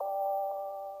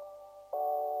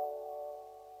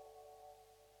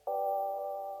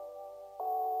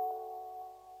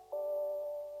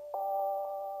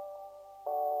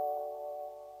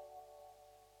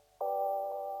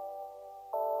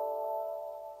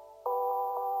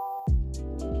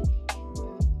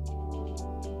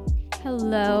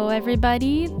Hello,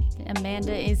 everybody.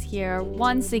 Amanda is here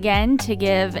once again to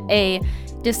give a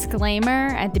disclaimer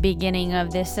at the beginning of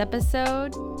this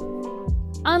episode.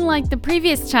 Unlike the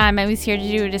previous time I was here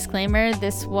to do a disclaimer,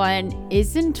 this one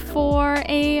isn't for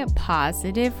a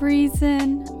positive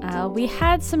reason. We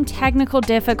had some technical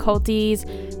difficulties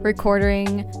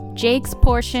recording Jake's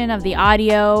portion of the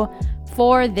audio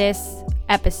for this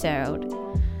episode.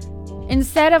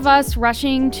 Instead of us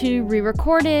rushing to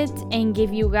re-record it and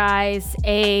give you guys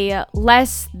a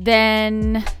less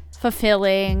than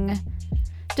fulfilling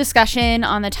discussion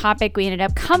on the topic we ended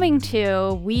up coming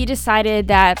to, we decided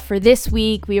that for this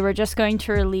week we were just going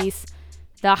to release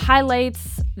the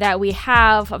highlights that we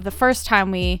have of the first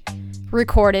time we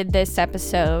recorded this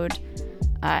episode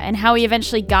and how we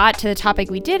eventually got to the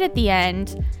topic we did at the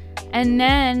end. And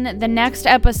then the next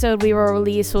episode we will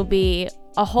release will be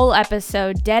a whole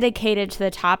episode dedicated to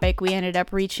the topic we ended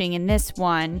up reaching in this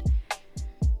one,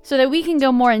 so that we can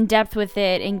go more in depth with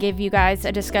it and give you guys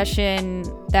a discussion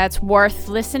that's worth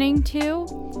listening to.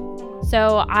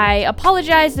 So I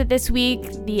apologize that this week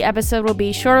the episode will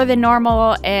be shorter than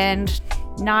normal and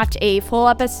not a full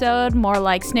episode, more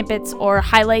like snippets or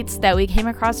highlights that we came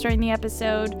across during the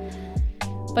episode.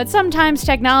 But sometimes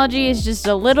technology is just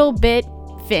a little bit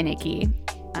finicky.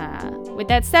 With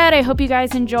that said, I hope you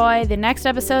guys enjoy the next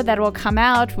episode that will come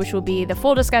out, which will be the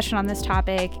full discussion on this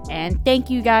topic. And thank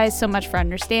you guys so much for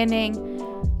understanding.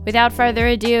 Without further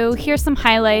ado, here's some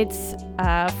highlights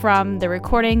from the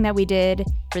recording that we did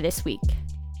for this week.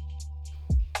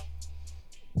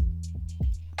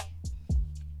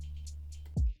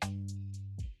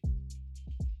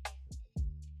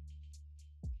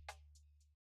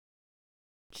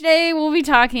 Today we'll be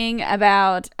talking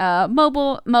about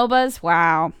MOBAs.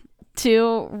 Wow.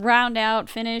 To round out,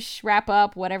 finish, wrap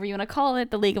up, whatever you want to call it,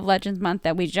 the League of Legends month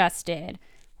that we just did.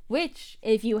 Which,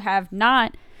 if you have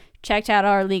not checked out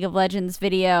our League of Legends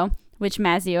video, which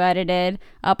Mazio edited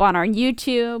up on our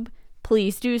YouTube,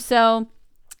 please do so.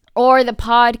 Or the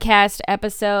podcast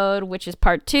episode, which is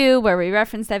part 2, where we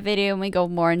reference that video and we go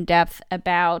more in depth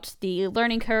about the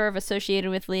learning curve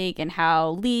associated with League and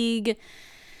how League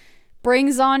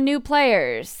brings on new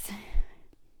players.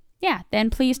 Yeah, then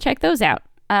please check those out.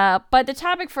 But the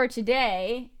topic for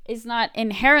today is not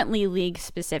inherently League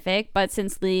specific, but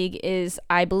since League is,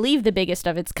 I believe, the biggest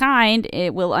of its kind,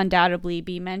 it will undoubtedly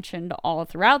be mentioned all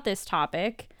throughout this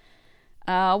topic.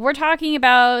 We're talking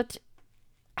about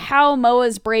how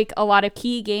MOAs break a lot of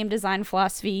key game design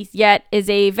philosophies, yet is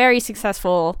a very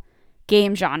successful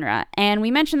game genre. And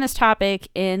we mentioned this topic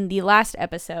in the last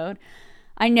episode.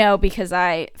 I know because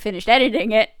I finished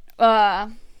editing it.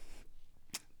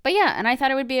 But yeah, and I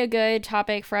thought it would be a good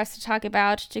topic for us to talk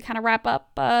about to kind of wrap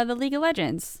up the League of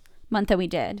Legends month that we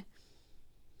did.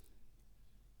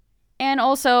 And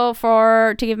also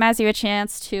to give Mazio a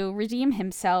chance to redeem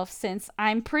himself, since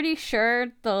I'm pretty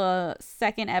sure the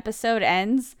second episode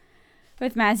ends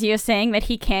with Mazio saying that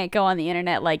he can't go on the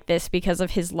internet like this because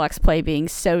of his Lux play being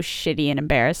so shitty and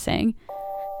embarrassing.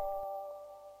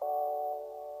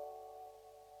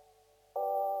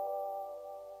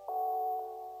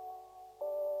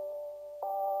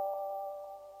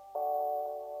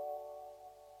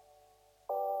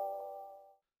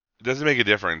 It doesn't make a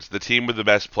difference. The team with the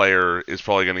best player is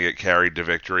probably going to get carried to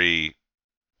victory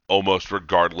almost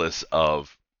regardless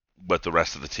of what the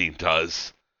rest of the team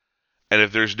does. And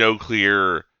if there's no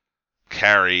clear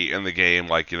carry in the game,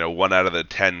 like, 1 out of the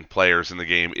 10 players in the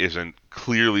game isn't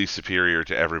clearly superior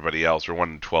to everybody else, or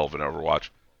 1 in 12 in Overwatch,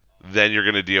 then you're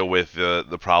going to deal with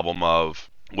the problem of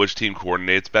which team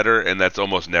coordinates better, and that's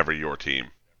almost never your team.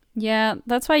 Yeah,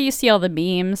 that's why you see all the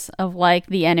memes of,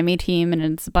 the enemy team, and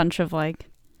it's a bunch of,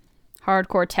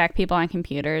 hardcore tech people on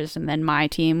computers, and then my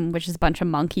team, which is a bunch of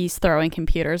monkeys throwing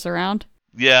computers around.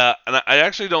 Yeah, and I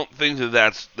actually don't think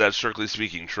that's strictly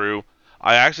speaking true.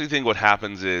 I actually think what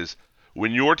happens is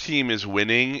when your team is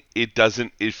winning, it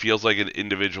feels like an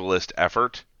individualist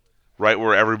effort, right?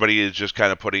 Where everybody is just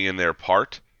kind of putting in their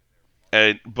part.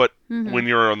 But when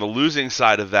you're on the losing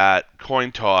side of that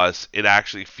coin toss, it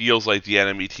actually feels like the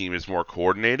enemy team is more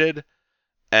coordinated.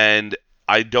 And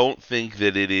I don't think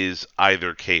that it is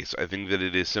either case. I think that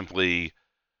it is simply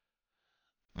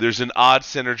there's an odd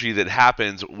synergy that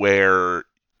happens where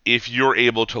if you're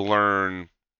able to learn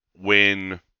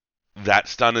when that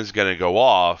stun is going to go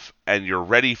off and you're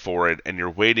ready for it and you're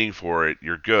waiting for it,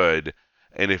 you're good.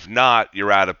 And if not,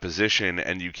 you're out of position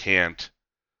and you can't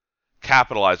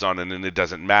capitalize on it, and it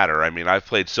doesn't matter. I mean, I've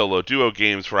played solo duo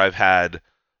games where I've had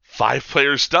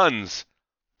 5-player stuns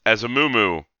as a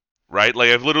Mumu. Right?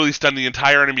 I've literally stunned the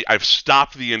entire enemy. I've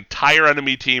stopped the entire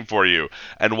enemy team for you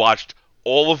and watched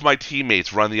all of my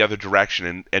teammates run the other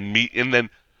direction, and then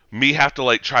me have to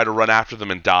like try to run after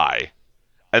them and die,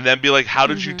 and then be like, how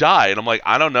did you Mm-hmm. die? And I'm like,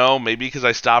 I don't know, maybe because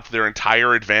I stopped their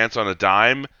entire advance on a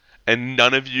dime, and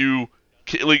none of you,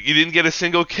 like, you didn't get a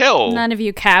single kill. None of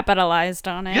you capitalized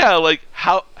on it. Yeah, like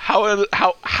how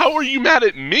are you mad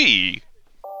at me?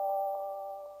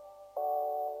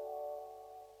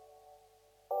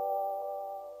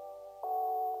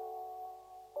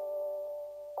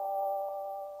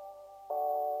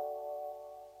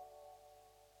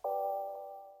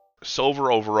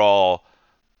 Silver overall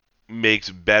makes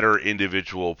better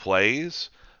individual plays,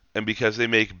 and because they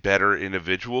make better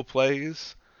individual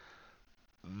plays,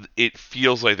 it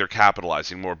feels like they're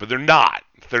capitalizing more, but they're not.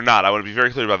 They're not. I want to be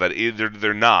very clear about that.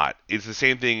 They're not. It's the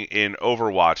same thing in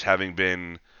Overwatch, having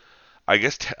been, I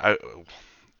guess, I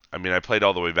mean, I played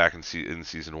all the way back in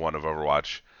season 1 of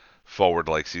Overwatch, forward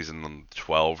to like season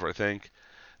 12, I think,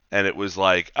 and it was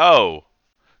like, oh,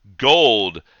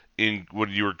 gold in when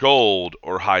you were gold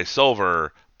or high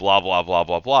silver, blah blah blah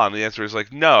blah blah. And the answer is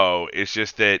like, no, it's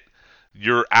just that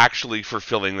you're actually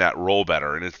fulfilling that role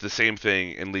better. And it's the same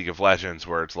thing in League of Legends,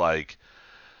 where it's like,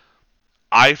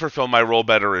 I fulfill my role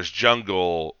better as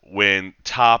jungle when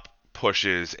top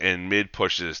pushes and mid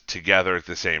pushes together at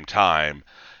the same time.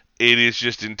 It is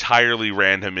just entirely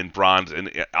random in bronze and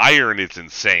iron. It's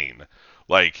insane.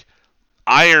 Like,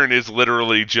 iron is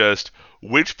literally just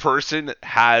which person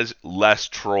has less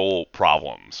troll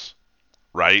problems,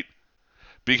 right?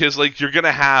 Because like you're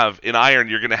gonna have in iron,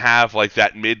 you're gonna have like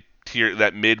that mid tier,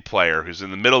 that mid player who's in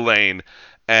the middle lane,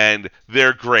 and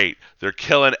they're great. They're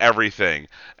killing everything,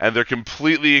 and they're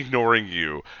completely ignoring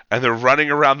you, and they're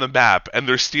running around the map, and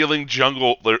they're stealing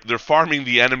jungle. They're farming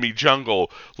the enemy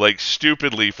jungle like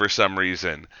stupidly for some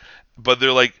reason, but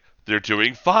they're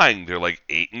doing fine. They're like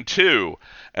 8-2,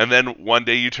 and then one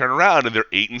day you turn around and they're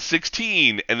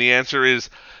 8-16, and the answer is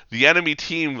the enemy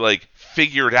team like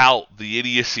figured out the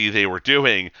idiocy they were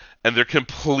doing, and they're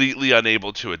completely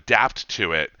unable to adapt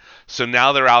to it. So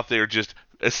now they're out there just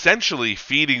essentially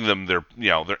feeding them their,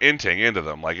 they're inting into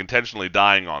them, like intentionally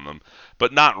dying on them,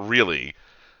 but not really,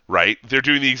 right? They're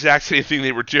doing the exact same thing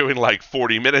they were doing like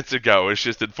 40 minutes ago. It's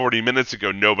just that 40 minutes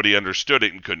ago nobody understood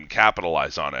it and couldn't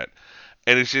capitalize on it.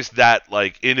 And it's just that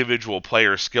like individual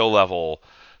player skill level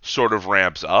sort of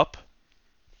ramps up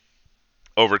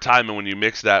over time, and when you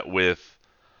mix that with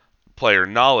player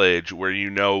knowledge, where you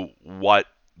know what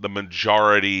the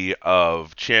majority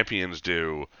of champions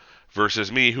do,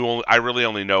 versus me, I really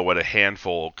only know what a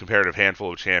comparative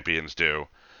handful of champions do.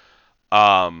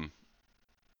 Um,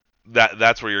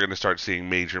 that's where you're going to start seeing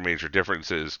major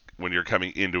differences when you're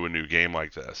coming into a new game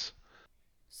like this.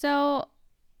 So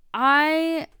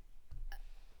I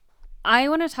I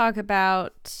want to talk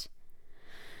about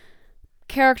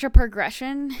character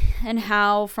progression and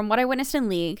how, from what I witnessed in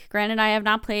League, granted I have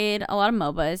not played a lot of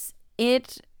MOBAs,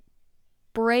 it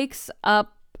breaks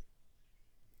up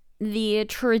the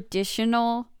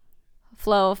traditional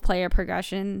flow of player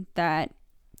progression that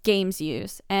games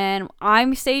use. And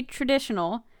I say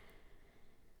traditional.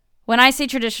 When I say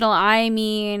traditional, I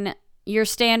mean your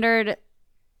standard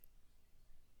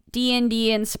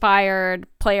D&D inspired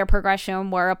player progression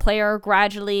where a player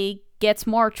gradually gets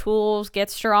more tools,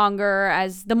 gets stronger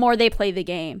as the more they play the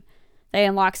game. They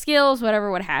unlock skills,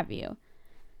 whatever, what have you.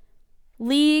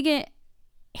 League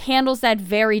handles that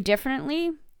very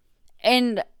differently,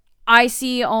 and I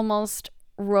see almost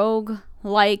rogue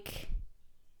like,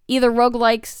 either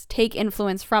roguelikes take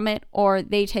influence from it or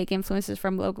they take influences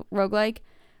from roguelike,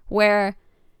 where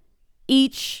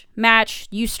each match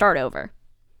you start over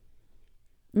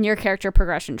in your character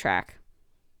progression track,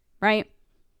 right?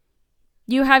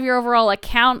 You have your overall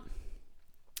account,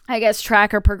 I guess,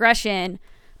 track or progression,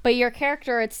 but your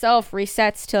character itself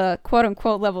resets to quote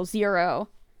unquote level 0.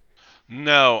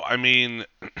 No, I mean,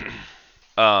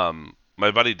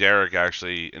 my buddy Derek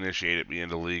actually initiated me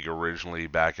into League originally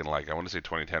back in like I want to say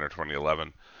 2010 or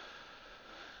 2011,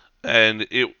 and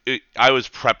I was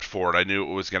prepped for it. I knew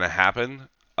it was going to happen.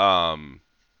 Um,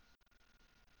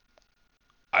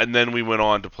 and then we went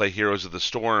on to play Heroes of the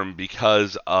Storm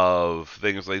because of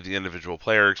things like the individual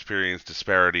player experience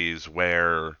disparities,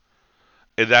 where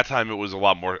at that time it was a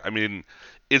lot more. I mean,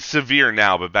 it's severe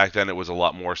now, but back then it was a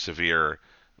lot more severe,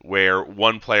 where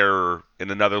one player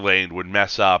in another lane would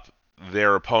mess up,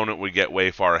 their opponent would get way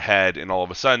far ahead, and all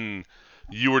of a sudden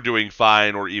you were doing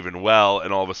fine or even well,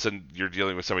 and all of a sudden you're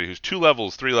dealing with somebody who's 2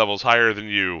 levels, 3 levels higher than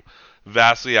you,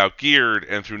 vastly outgeared,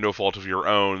 and through no fault of your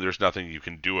own, there's nothing you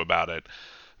can do about it.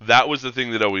 That was the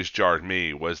thing that always jarred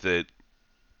me, was that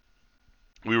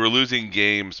we were losing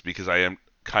games because I am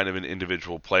kind of an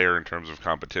individual player in terms of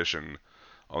competition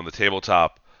on the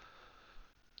tabletop,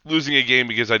 losing a game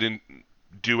because I didn't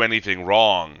do anything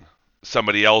wrong.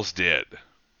 Somebody else did,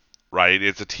 right?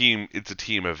 It's a team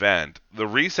event. The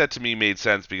reset to me made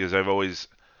sense because I've always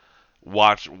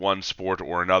watched one sport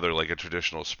or another, like a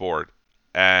traditional sport,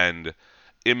 and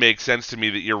it makes sense to me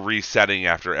that you're resetting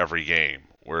after every game,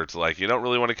 where it's like you don't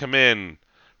really want to come in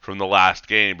from the last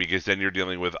game because then you're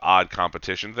dealing with odd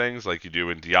competition things like you do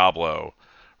in Diablo,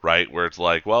 right? Where it's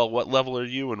like, well, what level are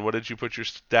you and what did you put your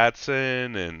stats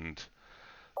in? And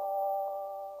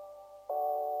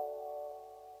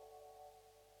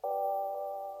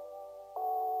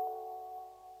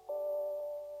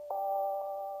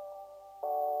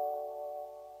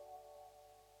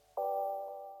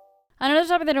Another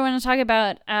topic that I want to talk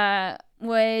about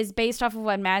was based off of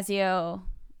what Mazio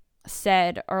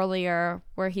said earlier,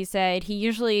 where he said he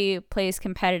usually plays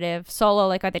competitive solo,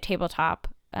 like at the tabletop.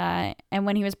 And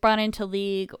when he was brought into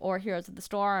League or Heroes of the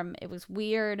Storm, it was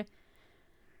weird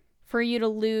for you to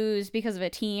lose because of a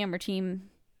team or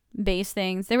team-based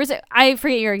things. I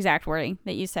forget your exact wording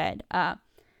that you said,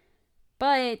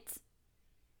 but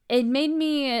it made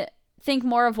me think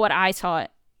more of what I saw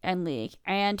in League,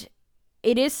 and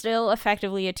it is still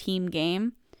effectively a team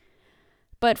game.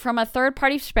 But from a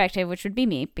third-party perspective, which would be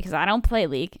me, because I don't play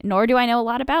League, nor do I know a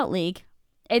lot about League,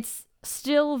 it's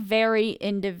still very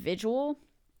individual.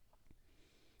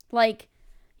 Like,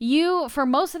 for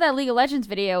most of that League of Legends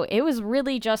video, it was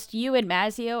really just you and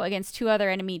Mazio against two other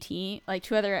enemy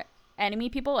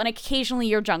people, and occasionally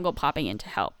your jungle popping in to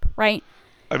help, right?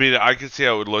 I mean, I could see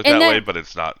how it would look way, but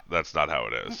it's not. That's not how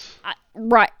it is.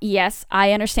 Right. Yes,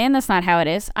 I understand that's not how it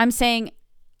is. I'm saying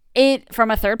it from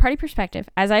a third-party perspective,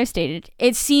 as I've stated,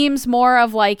 it seems more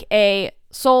of like a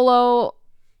solo,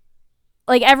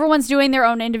 like everyone's doing their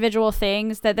own individual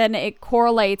things that then it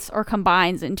correlates or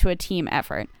combines into a team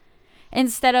effort.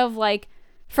 Instead of like,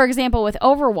 for example, with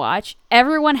Overwatch,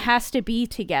 everyone has to be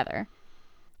together.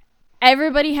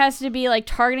 Everybody has to be like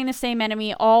targeting the same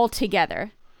enemy all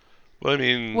together. Well, I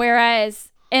mean, whereas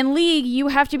in League, you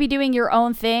have to be doing your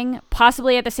own thing,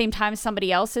 possibly at the same time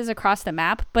somebody else is across the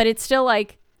map, but it's still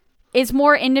like, it's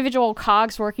more individual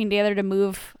cogs working together to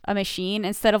move a machine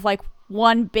instead of like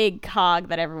one big cog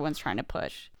that everyone's trying to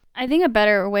push. I think a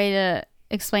better way to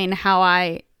explain how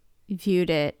I viewed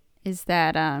it is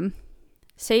that,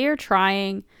 say you're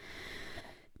trying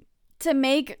to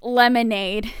make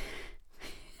lemonade.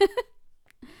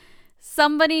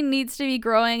 Somebody needs to be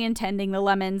growing and tending the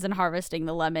lemons and harvesting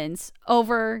the lemons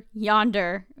over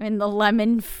yonder in the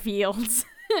lemon fields.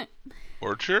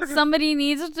 Orchard? Somebody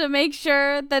needs to make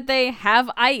sure that they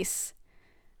have ice,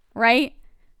 right?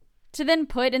 To then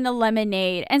put in the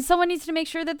lemonade. And someone needs to make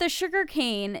sure that the sugar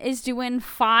cane is doing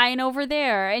fine over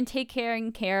there and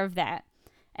taking care of that.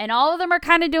 And all of them are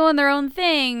kind of doing their own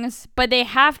things, but they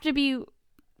have to be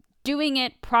doing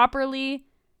it properly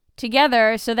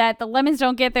together so that the lemons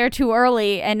don't get there too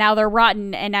early and now they're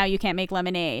rotten and now you can't make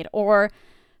lemonade. Or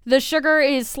the sugar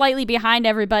is slightly behind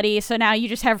everybody, so now you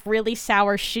just have really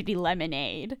sour, shitty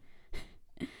lemonade.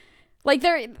 Like,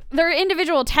 they're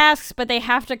individual tasks, but they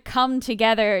have to come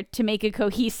together to make a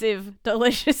cohesive,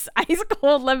 delicious,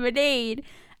 ice-cold lemonade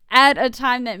at a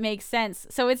time that makes sense.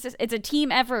 So it's a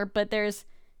team effort, but there's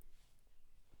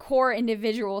core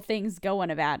individual things going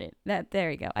about it.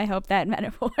 There you go. I hope that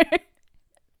metaphor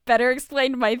better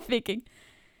explained my thinking.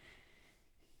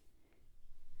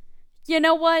 You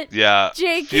know what? Yeah,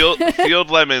 Jake.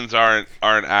 Field lemons aren't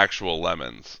actual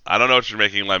lemons. I don't know what you're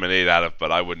making lemonade out of,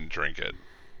 but I wouldn't drink it.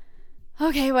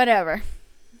 Okay, whatever.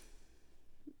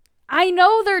 I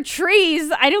know they're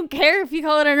trees. I don't care if you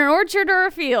call it an orchard or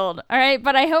a field. All right,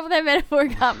 but I hope that metaphor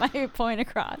got my point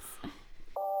across.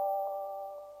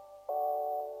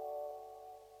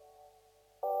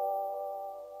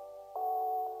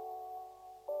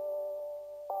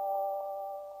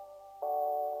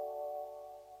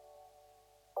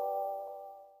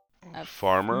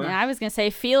 Farmer? I was going to say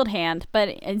field hand,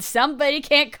 but somebody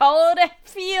can't call it a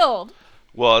field.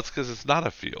 Well, it's because it's not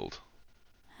a field.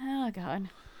 Oh, God.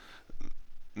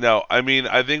 No, I mean,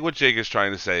 I think what Jake is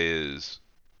trying to say is,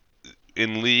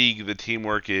 in League, the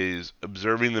teamwork is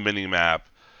observing the mini-map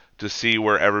to see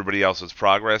where everybody else's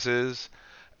progress is,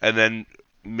 and then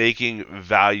making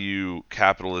value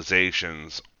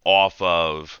capitalizations off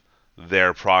of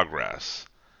their progress.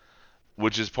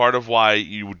 Which is part of why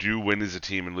you do win as a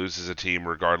team and lose as a team,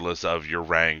 regardless of your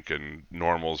rank and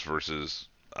normals versus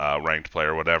ranked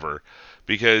player, whatever.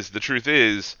 Because the truth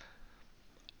is,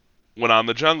 when on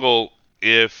the jungle,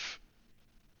 if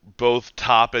both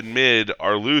top and mid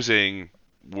are losing,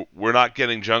 we're not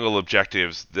getting jungle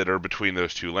objectives that are between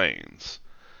those two lanes.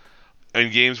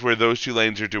 In games where those two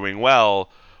lanes are doing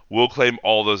well, we'll claim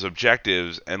all those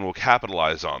objectives and we'll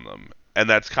capitalize on them. And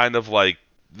that's kind of like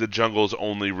the jungle's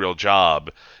only real job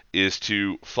is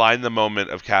to find the moment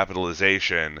of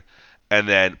capitalization and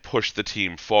then push the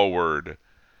team forward,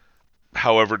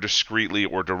 however discreetly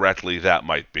or directly that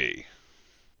might be.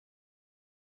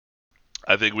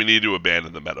 I think we need to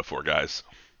abandon the metaphor, guys.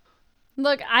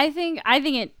 Look, I think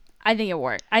it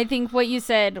worked. I think what you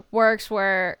said works.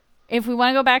 Where if we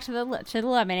want to go back to the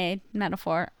lemonade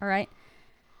metaphor, all right.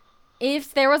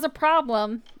 If there was a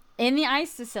problem in the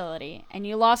ice facility and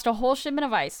you lost a whole shipment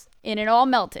of ice and it all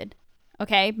melted,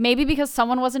 okay, maybe because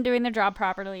someone wasn't doing their job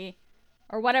properly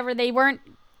or whatever, they weren't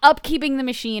upkeeping the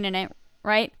machine in it,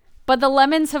 right? But the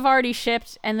lemons have already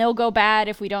shipped and they'll go bad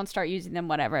if we don't start using them,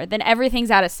 whatever. Then everything's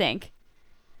out of sync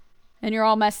and you're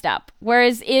all messed up.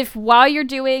 Whereas if while you're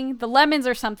doing the lemons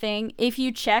or something, if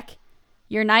you check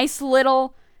your nice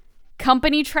little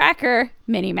company tracker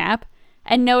mini map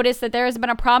and notice that there has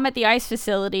been a problem at the ice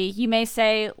facility, you may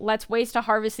say, let's waste to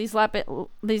harvest these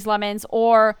lemons,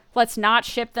 or let's not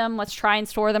ship them. Let's try and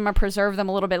store them or preserve them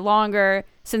a little bit longer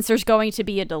since there's going to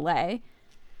be a delay.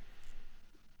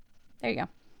 There you go.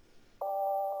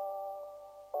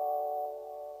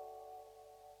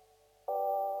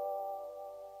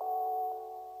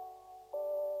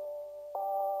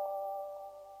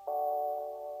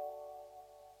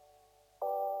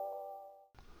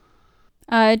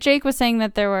 Jake was saying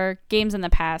that there were games in the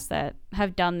past that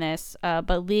have done this,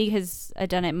 but League has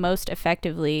done it most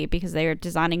effectively because they are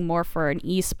designing more for an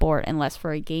esport and less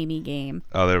for a gamey game.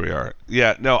 Oh, there we are.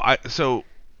 Yeah, no, I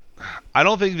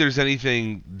don't think there's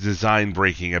anything design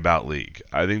breaking about League.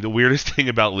 I think the weirdest thing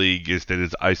about League is that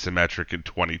it's isometric in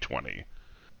 2020.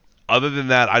 Other than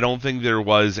that, I don't think there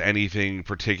was anything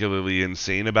particularly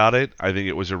insane about it. I think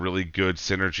it was a really good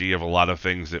synergy of a lot of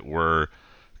things that were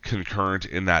concurrent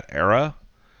in that era.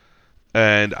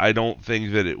 And I don't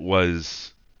think that it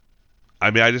was.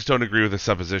 I mean, I just don't agree with the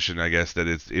supposition, I guess, that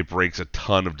it breaks a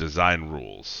ton of design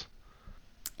rules.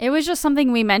 It was just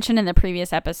something we mentioned in the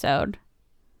previous episode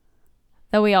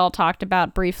that we all talked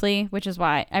about briefly, which is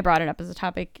why I brought it up as a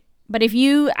topic. But if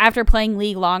you, after playing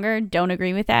League longer, don't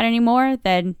agree with that anymore,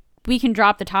 then we can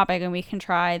drop the topic and we can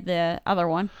try the other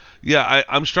one. Yeah,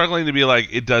 I'm struggling to be like,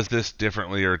 it does this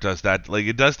differently or it does that. Like,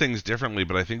 it does things differently,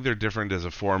 but I think they're different as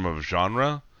a form of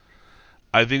genre.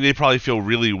 I think they probably feel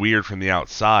really weird from the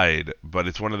outside, but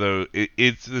it's one of those.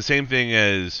 It's the same thing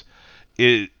as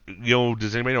it. You know,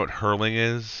 does anybody know what hurling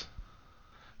is?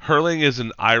 Hurling is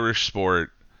an Irish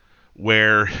sport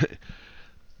where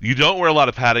you don't wear a lot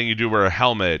of padding. You do wear a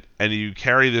helmet, and you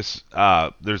carry this.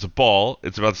 There's a ball.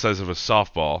 It's about the size of a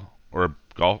softball or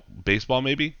a baseball,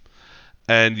 maybe.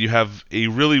 And you have a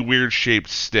really weird shaped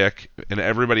stick, and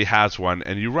everybody has one.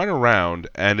 And you run around,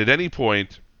 and at any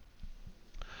point,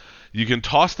 you can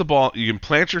toss the ball, you can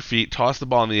plant your feet, toss the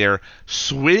ball in the air,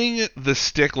 swing the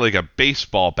stick like a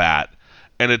baseball bat,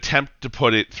 and attempt to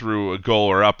put it through a goal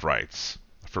or uprights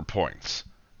for points,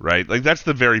 right? Like, that's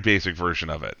the very basic version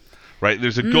of it, right?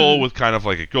 There's a goal with kind of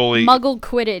like a goalie. Muggle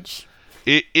Quidditch.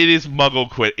 It is Muggle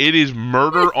Quit. It is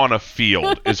murder on a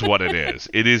field is what it is.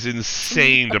 It is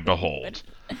insane to behold.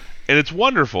 And it's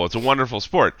wonderful. It's a wonderful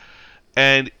sport.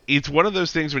 And it's one of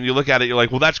those things when you look at it, you're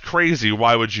like, well, that's crazy.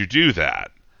 Why would you do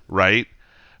that? Right?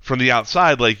 From the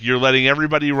outside, like, you're letting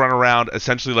everybody run around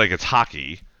essentially like it's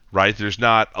hockey, right? There's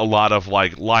not a lot of,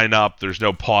 like, line up, there's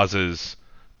no pauses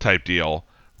type deal,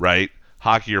 right?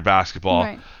 Hockey or basketball.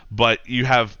 Right. But you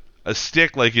have a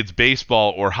stick like it's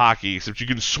baseball or hockey, except you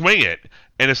can swing it,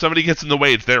 and if somebody gets in the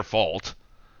way, it's their fault,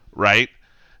 right?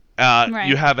 Right.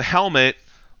 You have a helmet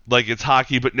like it's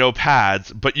hockey, but no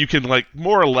pads, but you can, like,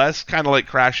 more or less kind of, like,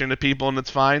 crash into people, and it's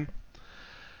fine.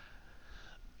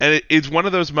 And it's one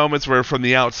of those moments where, from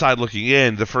the outside looking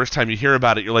in, the first time you hear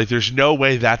about it, you're like, there's no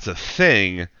way that's a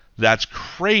thing. That's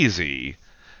crazy.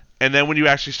 And then when you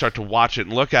actually start to watch it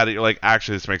and look at it, you're like,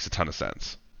 actually, this makes a ton of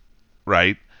sense.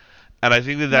 Right? And I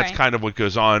think that that's kind of what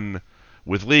goes on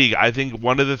with League. I think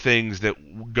one of the things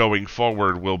that going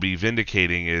forward will be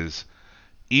vindicating is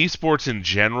esports in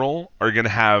general are going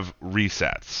to have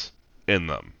resets in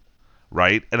them.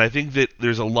 Right? And I think that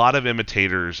there's a lot of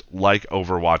imitators like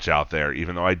Overwatch out there,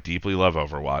 even though I deeply love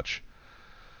Overwatch,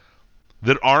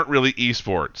 that aren't really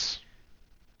esports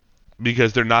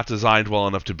because they're not designed well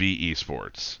enough to be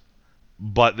esports.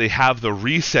 But they have the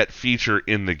reset feature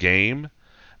in the game,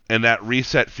 and that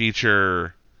reset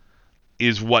feature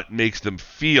is what makes them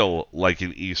feel like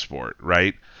an esport,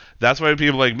 right? That's why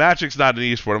people are like, Magic's not an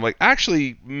esport. I'm like,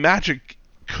 actually, Magic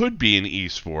could be an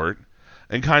esport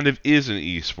and kind of is an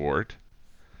esport.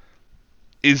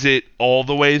 Is it all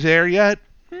the way there yet?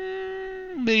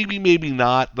 Maybe, maybe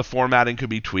not. The formatting could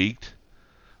be tweaked,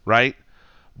 right?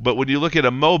 But when you look at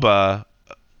a MOBA,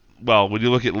 well, when you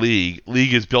look at League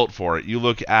is built for it. You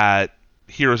look at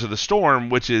Heroes of the Storm,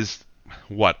 which is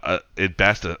what at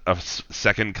best a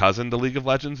second cousin to League of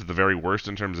Legends, at the very worst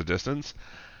in terms of distance,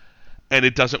 and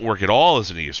it doesn't work at all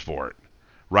as an esport,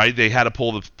 right? They had to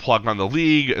pull the plug on the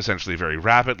league essentially very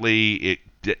rapidly. It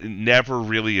never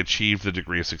really achieved the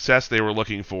degree of success they were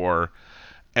looking for.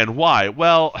 And why?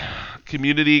 Well,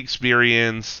 community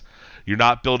experience. You're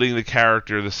not building the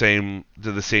character to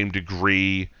the same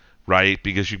degree, right?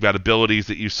 Because you've got abilities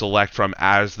that you select from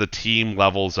as the team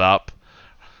levels up.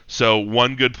 So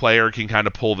one good player can kind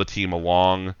of pull the team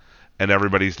along, and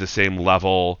everybody's the same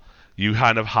level. You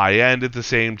kind of high end at the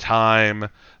same time.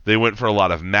 They went for a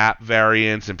lot of map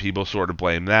variants, and people sort of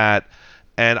blame that.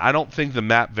 And I don't think the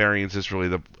map variance is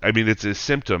really it's a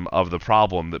symptom of the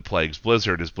problem that plagues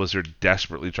Blizzard, as Blizzard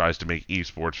desperately tries to make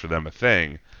esports for them a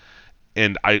thing.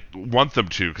 And I want them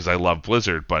to because I love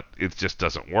Blizzard, but it just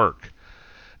doesn't work.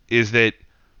 Is that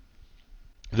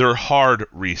they're hard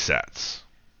resets.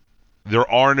 There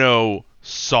are no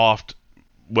soft,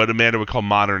 what Amanda would call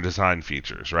modern design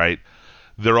features, right?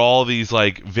 They're all these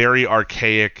like very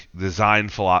archaic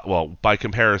by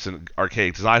comparison,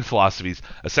 archaic design philosophies,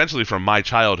 essentially from my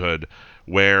childhood,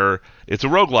 where it's a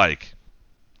roguelike.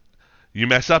 You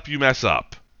mess up, you mess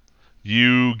up.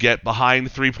 You get behind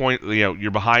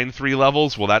you're behind 3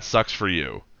 levels. Well, that sucks for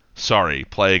you. Sorry,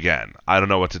 play again. I don't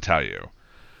know what to tell you,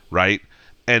 right?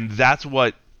 And that's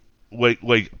what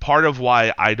part of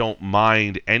why I don't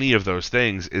mind any of those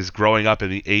things is growing up in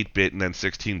the 8-bit and then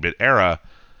 16-bit era.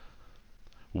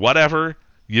 Whatever,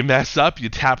 you mess up, you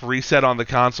tap reset on the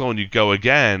console and you go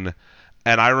again.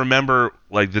 And I remember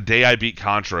like the day I beat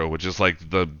Contra, which is like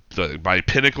my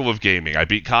pinnacle of gaming. I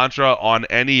beat Contra on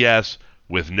NES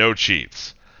with no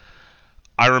cheats.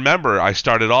 I remember I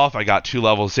started off, I got 2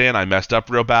 levels in, I messed up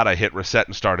real bad, I hit reset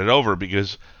and started over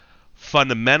because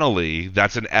fundamentally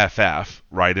that's an FF,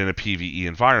 right, in a PvE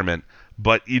environment,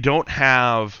 but you don't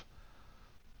have,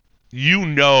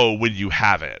 when you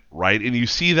have it, right? And you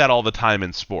see that all the time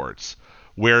in sports,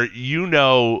 where you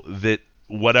know that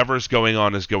whatever's going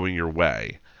on is going your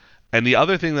way. And the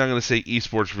other thing that I'm going to say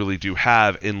esports really do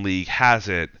have, and League has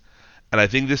it, and I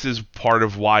think this is part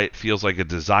of why it feels like a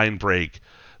design break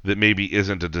that maybe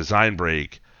isn't a design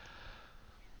break.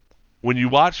 When you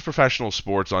watch professional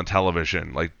sports on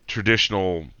television, like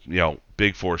traditional,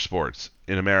 Big Four sports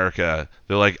in America,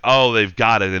 they're like, oh, they've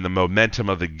got it in the momentum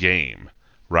of the game,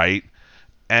 right?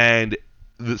 And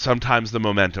sometimes the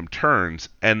momentum turns.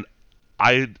 And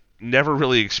I never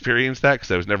really experienced that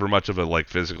because I was never much of a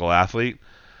physical athlete.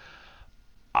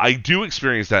 I do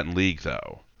experience that in League,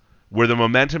 though, where the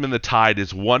momentum and the tide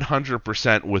is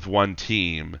 100% with one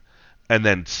team, and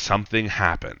then something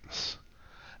happens.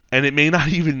 And it may not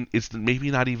even, it's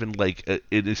maybe not even like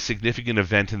a significant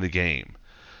event in the game.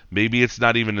 Maybe it's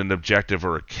not even an objective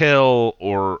or a kill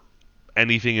or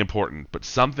anything important, but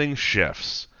something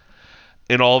shifts.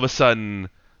 And all of a sudden,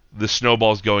 the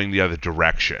snowball's going the other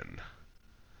direction.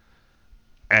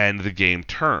 And the game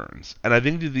turns. And I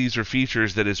think that these are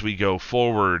features that as we go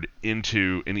forward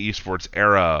into an esports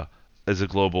era as a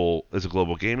global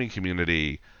gaming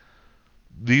community,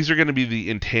 these are going to be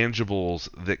the intangibles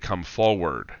that come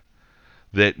forward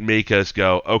that make us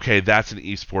go, okay, that's an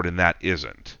esport and that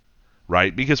isn't,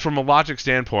 right? Because from a logic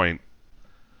standpoint,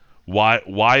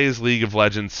 why is League of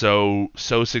Legends so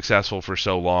successful for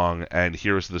so long and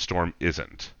Heroes of the Storm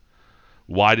isn't?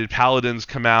 Why did Paladins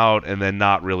come out and then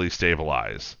not really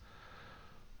stabilize?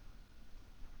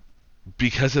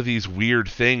 Because of these weird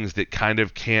things that kind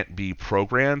of can't be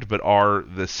programmed but are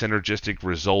the synergistic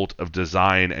result of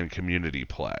design and community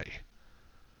play.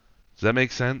 Does that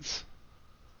make sense?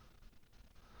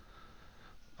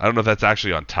 I don't know if that's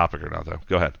actually on topic or not, though.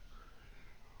 Go ahead.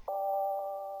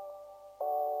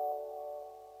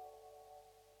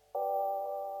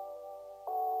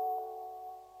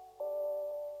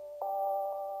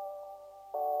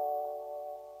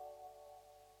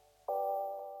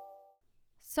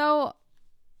 So,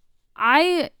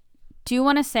 I do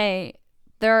want to say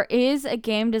there is a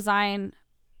game design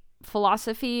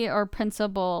philosophy or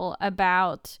principle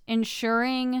about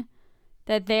ensuring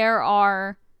that there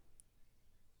are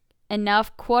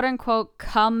enough quote-unquote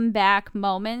comeback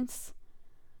moments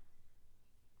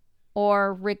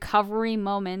or recovery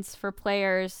moments for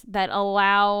players that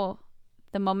allow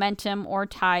the momentum or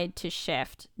tide to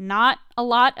shift. Not a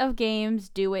lot of games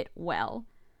do it well.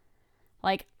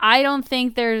 I don't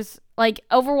think there's,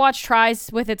 Overwatch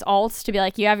tries with its ults to be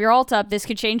like, you have your ult up, this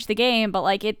could change the game,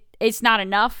 but, it's not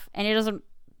enough, and it doesn't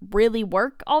really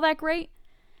work all that great.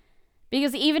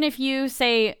 Because even if you,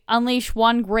 say, unleash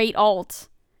one great ult,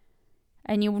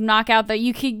 and you knock out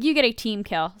you get a team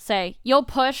kill. Say you'll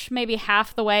push maybe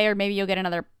half the way, or maybe you'll get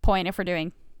another point if we're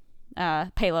doing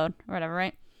payload or whatever,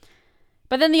 right?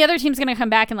 But then the other team's gonna come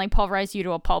back and like pulverize you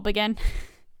to a pulp again.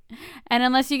 And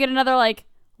unless you get another like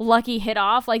lucky hit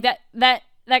off, like that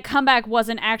comeback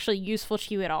wasn't actually useful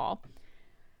to you at all.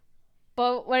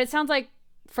 But what it sounds like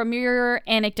from your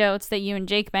anecdotes that you and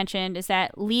Jake mentioned is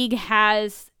that League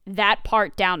has that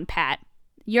part down pat.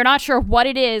 You're not sure what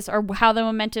it is or how the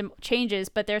momentum changes,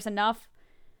 but there's enough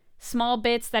small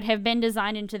bits that have been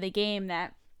designed into the game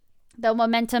that the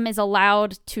momentum is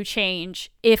allowed to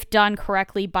change if done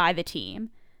correctly by the team.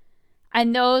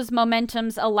 And those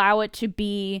momentums allow it to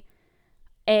be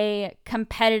a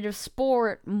competitive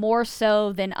sport more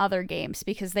so than other games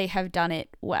because they have done it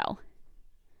well.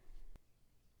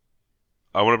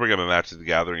 I want to bring up a Magic the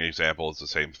Gathering example. It's the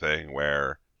same thing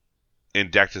where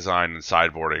in deck design and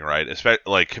sideboarding, right?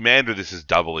 Like Commander, this is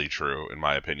doubly true in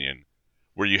my opinion,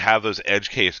 where you have those edge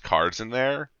case cards in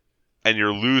there and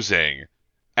you're losing.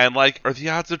 And like, are the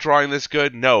odds of drawing this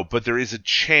good? No, but there is a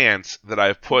chance that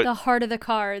I've put the heart of the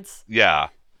cards. Yeah.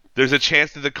 There's a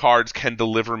chance that the cards can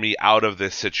deliver me out of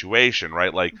this situation,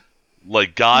 right? Like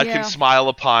God can smile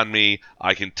upon me.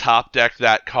 I can top deck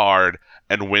that card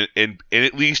and win and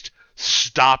at least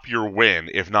stop your win,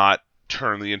 if not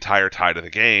turn the entire tide of the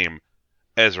game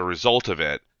as a result of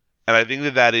it. And I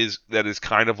think that is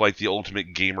kind of like the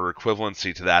ultimate gamer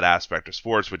equivalency to that aspect of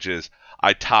sports, which is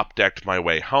I top decked my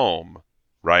way home,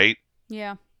 right?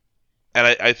 Yeah. And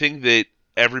I think that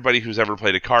everybody who's ever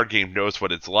played a card game knows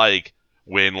what it's like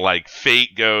when like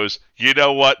fate goes, you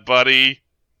know what, buddy?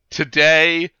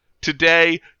 Today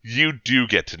you do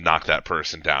get to knock that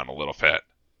person down a little bit.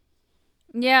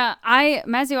 Yeah,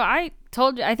 Mazio, I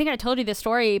think I told you this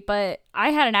story, but I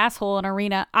had an asshole in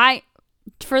Arena.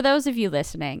 For those of you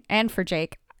listening, and for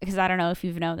Jake, because I don't know if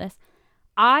you know this,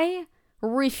 I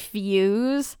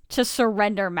refuse to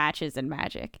surrender matches in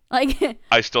Magic. Like,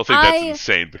 I still think that's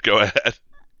insane, but go ahead.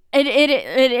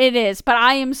 It is, but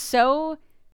I am so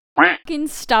fucking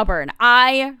stubborn.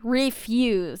 I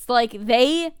refuse. Like,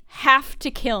 they have to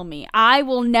kill me. I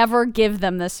will never give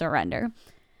them the surrender.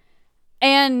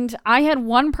 And I had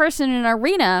one person in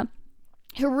Arena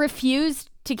who refused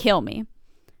to kill me.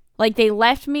 Like, they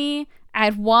left me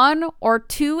at 1 or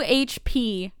 2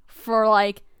 HP for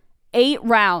like 8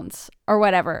 rounds or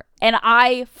whatever. And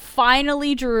I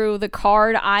finally drew the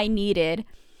card I needed.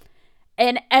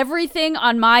 And everything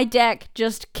on my deck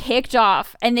just kicked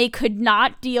off. And they could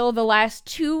not deal the last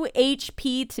 2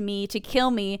 HP to me to kill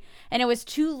me. And it was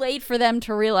too late for them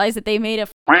to realize that they made a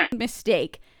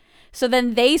mistake. So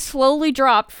then they slowly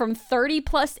dropped from 30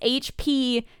 plus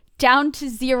HP down to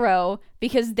 0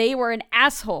 because they were an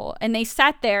asshole. And they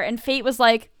sat there and Fate was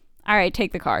like, all right,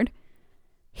 take the card.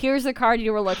 Here's the card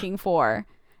you were looking for.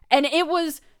 And it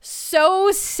was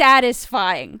so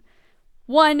satisfying.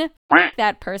 1,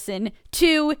 that person.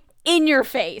 2, in your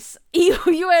face.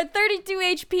 You had 32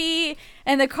 HP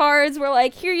and the cards were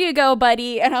like, here you go,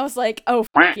 buddy. And I was like, oh,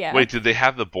 yeah. Wait, did they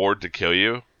have the board to kill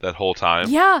you that whole time?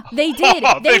 Yeah, they did.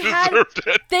 They deserved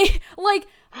it.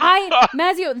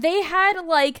 Mazio, they had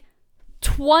like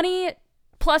 20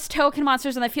 plus token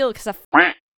monsters on the field because of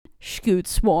Scoot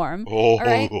Swarm. Oh,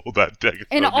 right? That deck is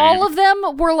and so all mean. of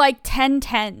them were like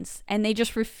 10/10s and they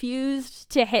just refused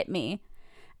to hit me.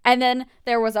 And then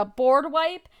there was a board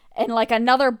wipe and like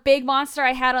another big monster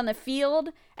I had on the field,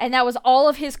 and that was all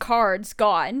of his cards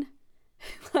gone.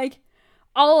 Like,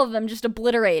 all of them just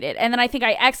obliterated. And then I think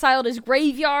I exiled his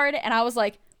graveyard, and I was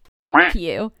like, F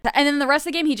you. And then the rest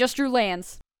of the game, he just drew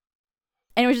lands.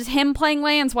 And it was just him playing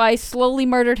lands while I slowly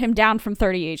murdered him down from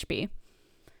 30 HP.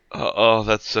 Oh,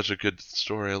 that's such a good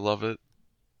story. I love it.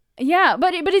 Yeah,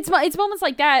 but it's moments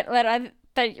like that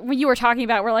when you were talking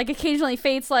about where like occasionally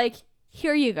Fate's like,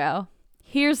 here you go.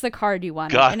 Here's the card you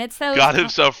wanted. And it's those God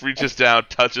himself reaches down,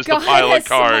 touches the pile of cards.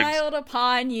 God has smiled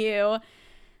upon you.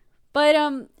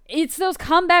 But it's those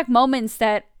comeback moments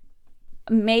that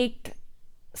make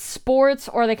sports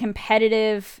or the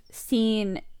competitive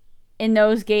scene in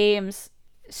those games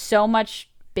so much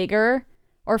bigger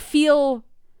or feel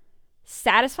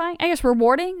satisfying, I guess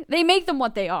rewarding. They make them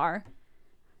what they are.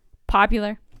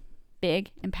 Popular,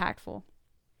 big, impactful.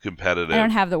 Competitive. I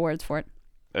don't have the words for it.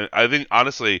 And I think,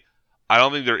 honestly, I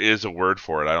don't think there is a word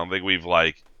for it. I don't think we've,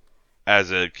 like,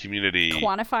 as a community...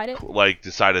 quantified it? Like,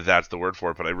 decided that's the word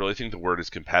for it, but I really think the word is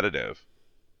competitive.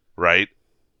 Right?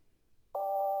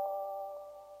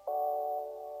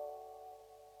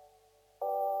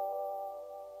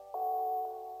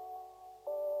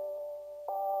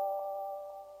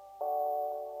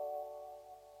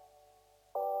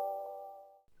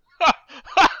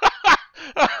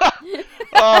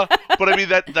 But I mean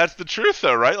that's the truth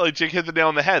though, right? Like Jake hit the nail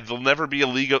on the head.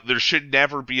 There should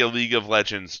never be a League of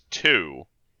Legends 2.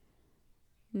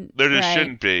 There just Right.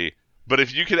 shouldn't be. But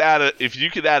if you could add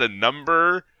a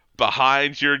number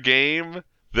behind your game,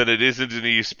 then it isn't an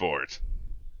esport.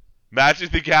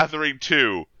 Magic the Gathering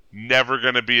 2, never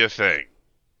gonna be a thing.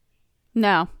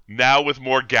 No. Now with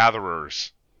more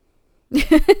gatherers.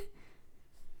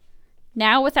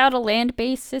 Now without a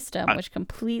land-based system, which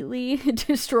completely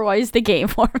destroys the game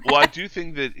format. Well, I do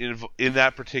think that in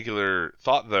that particular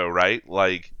thought, though, right?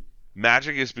 Like,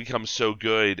 Magic has become so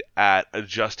good at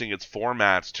adjusting its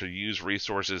formats to use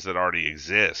resources that already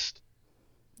exist.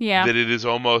 Yeah. That it is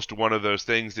almost one of those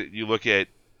things that you look at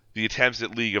the attempts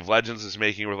that League of Legends is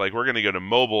making. We're like, we're going to go to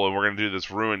mobile and we're going to do this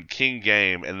Ruined King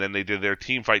game, and then they did their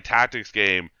Teamfight Tactics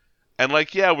game, and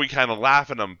like, yeah, we kind of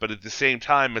laugh at them, but at the same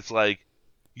time, it's like,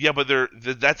 yeah, but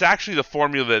that's actually the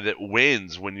formula that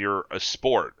wins when you're a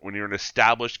sport, when you're an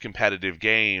established competitive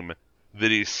game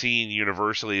that is seen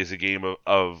universally as a game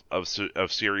of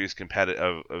serious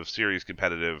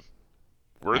competitive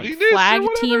worthiness, like flag or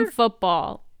whatever. team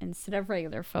football instead of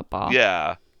regular football.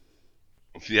 Yeah.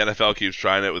 The NFL keeps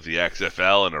trying it with the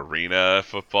XFL and arena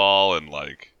football, and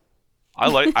like,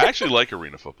 I actually like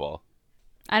arena football.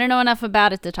 I don't know enough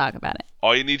about it to talk about it.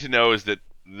 All you need to know is that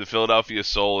the Philadelphia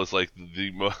Soul is like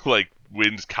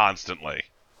wins constantly.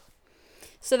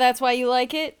 So that's why you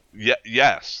like it?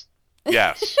 Yes.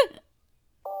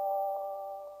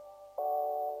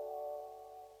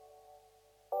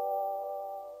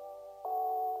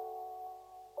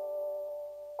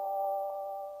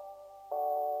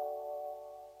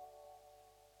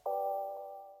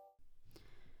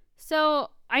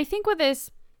 So I think what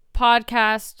this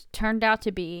podcast turned out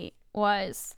to be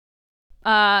was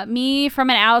me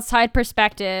from an outside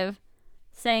perspective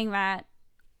saying that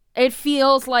it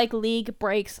feels like League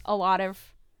breaks a lot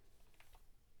of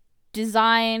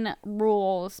design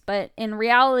rules, but in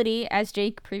reality, as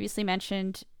Jake previously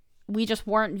mentioned, we just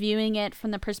weren't viewing it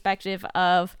from the perspective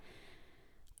of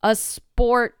a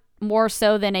sport more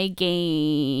so than a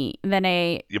game, but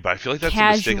I feel like that's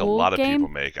a mistake a lot of people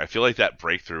make. I feel like that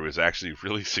breakthrough is actually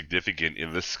really significant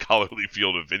in the scholarly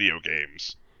field of video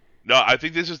games. No, I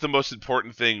think this is the most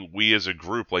important thing we as a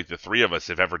group, like the three of us,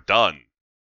 have ever done.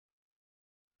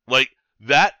 Like,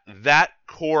 that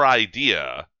core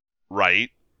idea,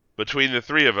 right, between the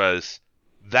three of us,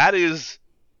 that is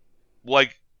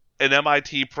like an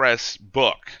MIT Press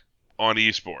book on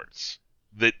esports.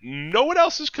 That no one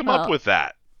else has come up with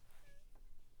that.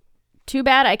 Too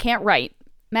bad I can't write.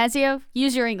 Mazio,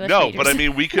 use your English No, majors. but I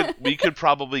mean, we could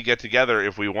probably get together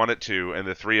if we wanted to, and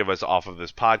the three of us off of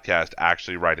this podcast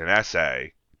actually write an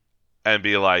essay and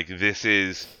be like, this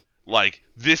is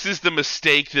the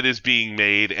mistake that is being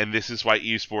made, and this is why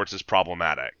esports is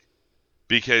problematic.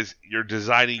 Because you're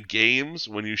designing games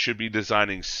when you should be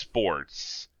designing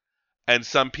sports, and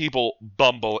some people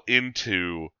bumble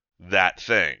into that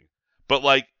thing. But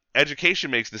like, education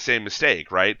makes the same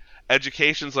mistake, right?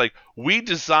 Education's like, we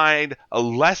designed a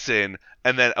lesson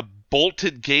and then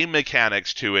bolted game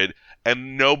mechanics to it,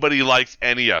 and nobody likes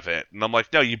any of it. And I'm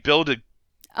like, no, you build a...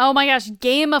 Oh my gosh,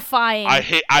 gamifying. I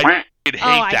hate that word.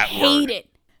 I hate it.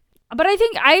 But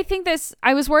I think this...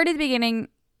 I was worried at the beginning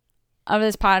of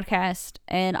this podcast,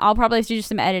 and I'll probably have to do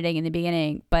some editing in the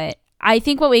beginning, but I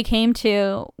think what we came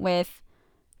to with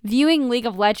viewing League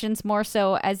of Legends more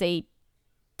so as a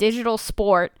digital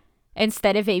sport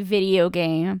instead of a video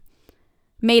game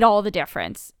made all the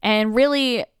difference. And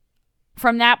really,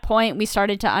 from that point, we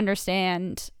started to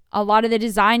understand a lot of the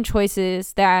design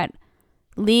choices that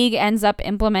League ends up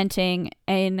implementing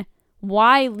and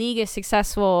why League is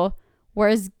successful,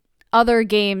 whereas other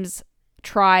games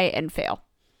try and fail.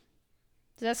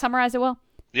 Does that summarize it well?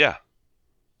 Yeah.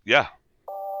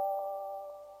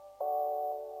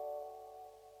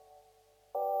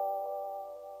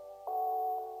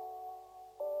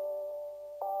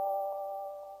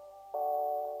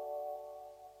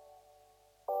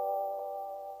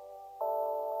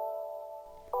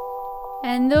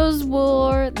 And those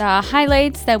were the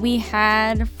highlights that we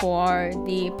had for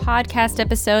the podcast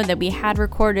episode that we had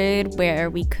recorded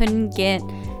where we couldn't get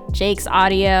Jake's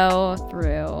audio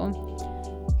through.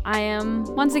 I am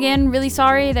once again really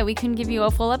sorry that we couldn't give you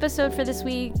a full episode for this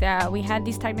week, that we had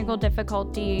these technical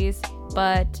difficulties,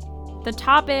 but the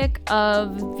topic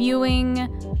of viewing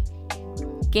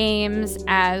games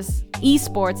as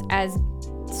esports, as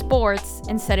sports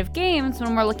instead of games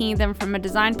when we're looking at them from a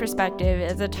design perspective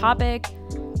is a topic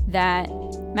that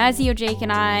Mazio, Jake,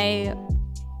 and I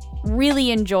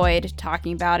really enjoyed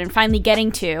talking about and finally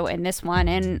getting to in this one,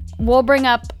 and we'll bring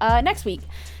up next week.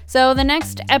 So the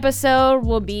next episode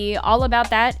will be all about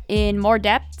that in more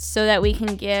depth so that we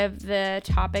can give the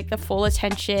topic the full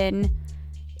attention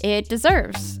it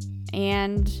deserves.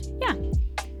 And yeah,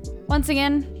 once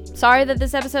again, sorry that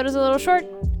this episode is a little short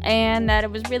and that it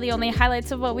was really only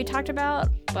highlights of what we talked about,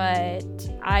 but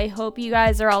I hope you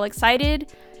guys are all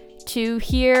excited to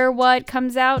hear what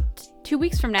comes out 2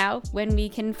 weeks from now when we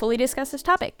can fully discuss this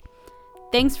topic.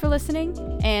 Thanks for listening,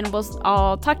 and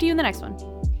I'll talk to you in the next one.